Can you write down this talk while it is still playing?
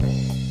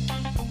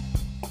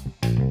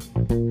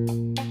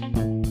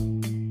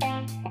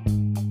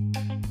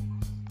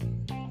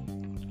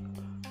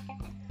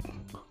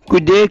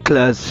Good day,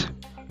 class.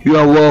 You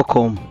are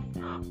welcome.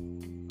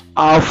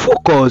 Our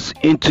focus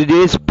in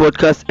today's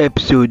podcast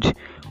episode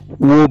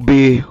will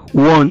be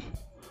one,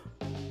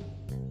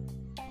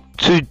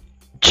 to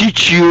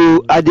teach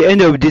you at the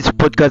end of this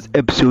podcast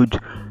episode,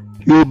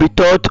 you will be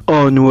taught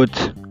on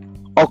what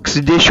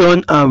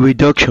oxidation and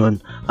reduction,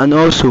 and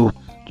also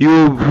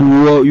you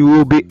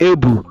will be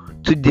able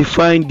to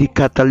define the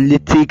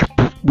catalytic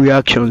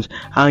reactions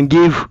and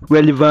give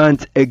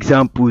relevant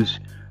examples.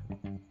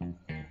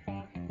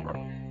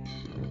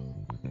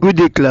 Good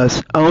day,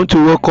 class. I want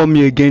to welcome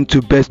you again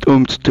to Best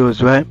Home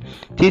Tutors, right?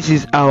 This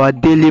is our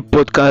daily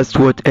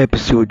podcast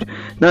episode.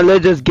 Now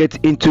let's just get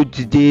into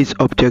today's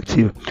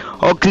objective.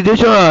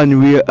 Oxidation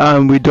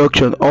and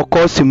reduction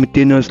occur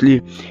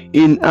simultaneously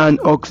in an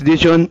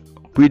oxidation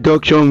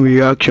reduction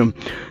reaction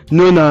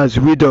known as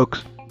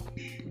redox.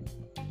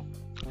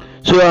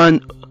 So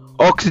an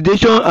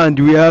oxidation and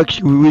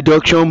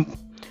reduction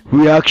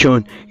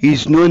reaction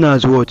is known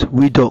as what?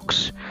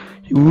 Redox.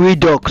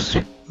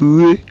 REDOX.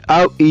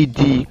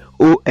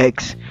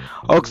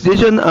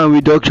 Oxidation and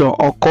reduction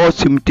occur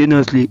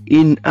simultaneously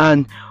in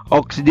an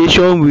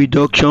oxidation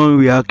reduction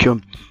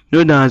reaction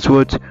known as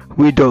what?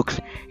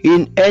 Redox.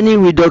 In any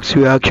redox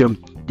reaction,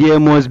 there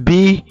must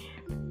be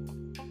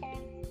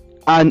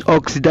an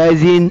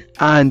oxidizing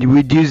and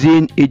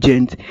reducing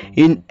agent.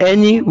 In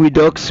any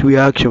redox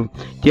reaction,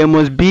 there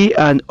must be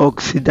an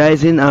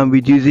oxidizing and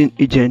reducing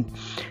agent.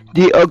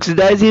 The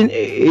oxidizing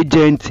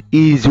agent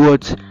is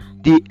what?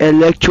 The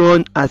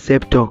electron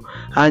acceptor,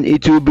 and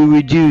it will be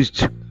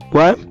reduced.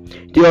 What?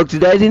 The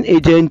oxidizing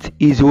agent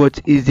is what?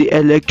 Is the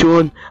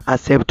electron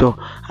acceptor,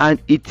 and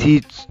it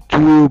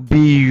will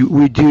be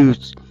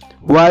reduced.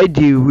 While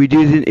the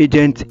reducing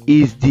agent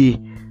is the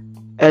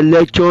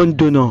electron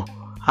donor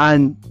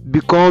and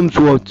becomes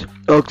what?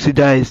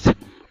 Oxidized.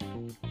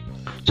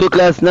 So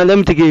class, now let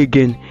me take it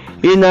again.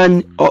 In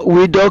an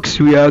redox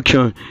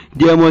reaction,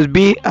 there must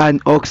be an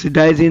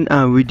oxidizing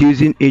and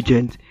reducing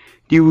agent.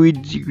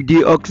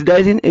 The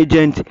oxidizing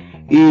agent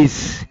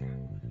is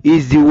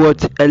the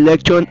what?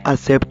 Electron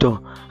acceptor,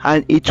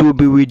 and it will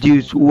be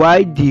reduced,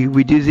 while the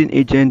reducing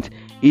agent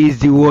is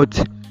the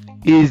what?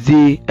 Is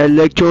the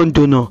electron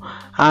donor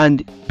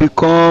and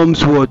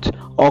becomes what?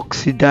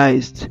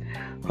 Oxidized.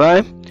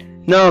 Right?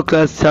 Now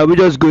class, I will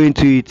just go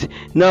into it.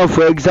 Now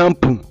for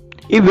example,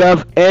 if you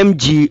have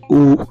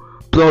MgO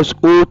plus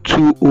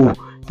O2O,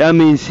 that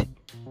means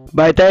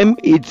by the time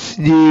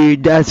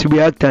that's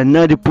reactant,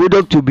 now the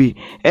product will be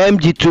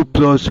Mg2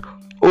 plus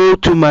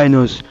O2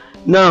 minus.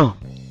 Now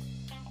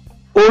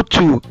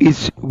O2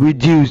 is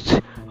reduced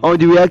on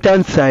the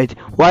reactant side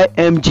while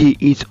Mg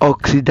is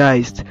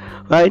oxidized.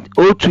 Right?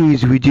 O2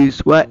 is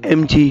reduced while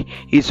Mg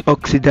is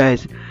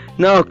oxidized.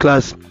 Now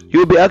class,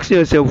 you'll be asking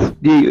yourself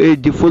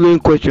the following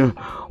question: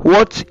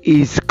 what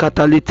is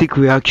catalytic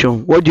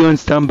reaction? What do you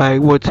understand by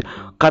what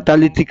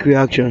catalytic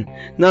reaction?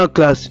 Now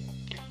class,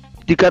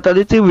 the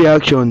catalytic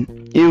reaction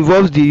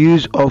involves the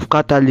use of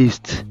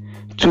catalysts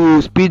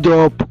to speed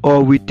up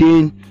or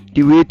retain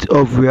the rate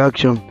of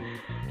reaction.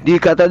 The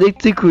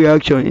catalytic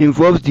reaction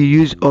involves the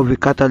use of a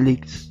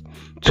catalyst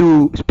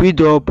to speed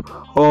up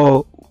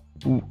or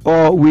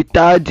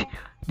retard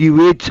the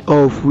rate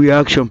of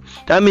reaction.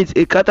 That means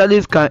a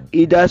catalyst can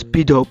either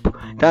speed up,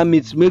 that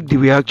means make the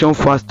reaction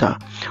faster,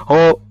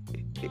 or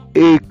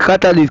a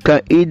catalyst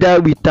can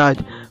either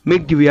retard,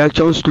 make the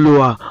reaction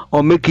slower,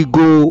 or make it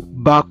go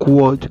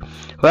backward.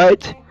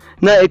 Right?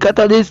 Now a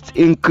catalyst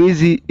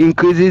increases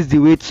the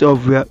rates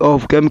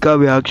of chemical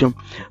reaction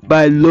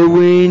by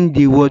lowering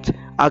the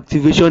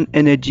activation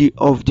energy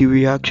of the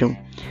reaction.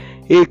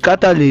 A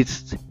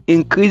catalyst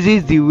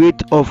increases the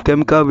rate of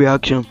chemical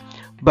reaction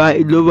by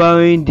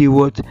lowering the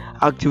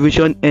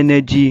activation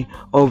energy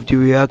of the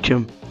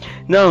reaction.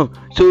 Now,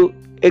 so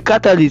a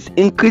catalyst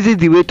increases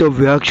the rate of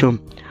reaction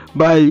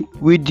by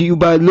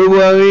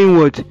lowering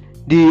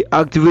the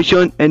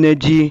activation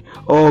energy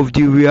of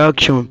the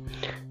reaction.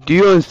 Do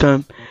you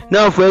understand?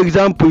 Now for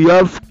example, you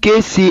have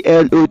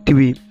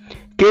KClO3,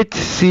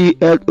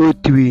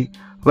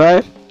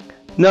 right?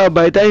 Now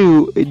by the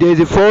time there is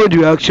a forward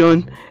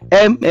reaction,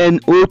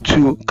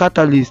 MnO2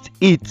 catalyst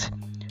heat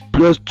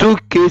plus 2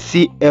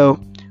 KCl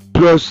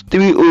plus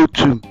 3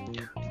 O2.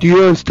 Do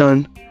you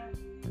understand?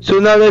 So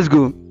now let's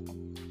go.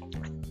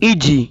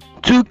 E.g.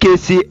 2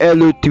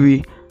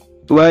 KClO3,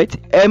 right?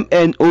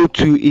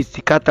 MnO2 is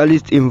the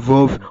catalyst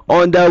involved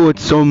under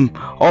some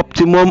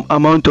optimum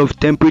amount of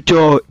temperature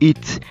or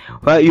heat,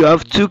 right? You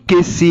have 2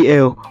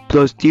 KCl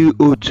plus 3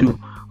 O2,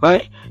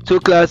 right? So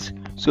class,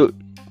 so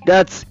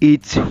that's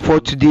it for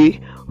today.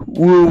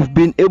 We've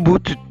been able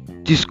to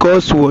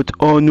discuss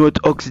on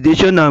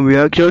oxidation and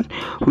reaction.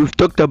 We've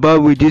talked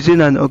about reducing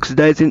and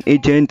oxidizing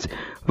agents,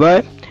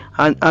 right?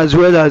 And as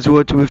well as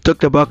we've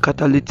talked about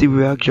catalytic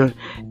reaction.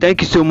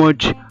 Thank you so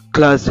much,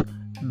 class.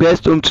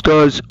 Best Home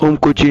Tutors, home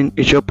coaching,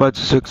 a short path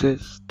to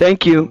success.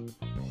 Thank you.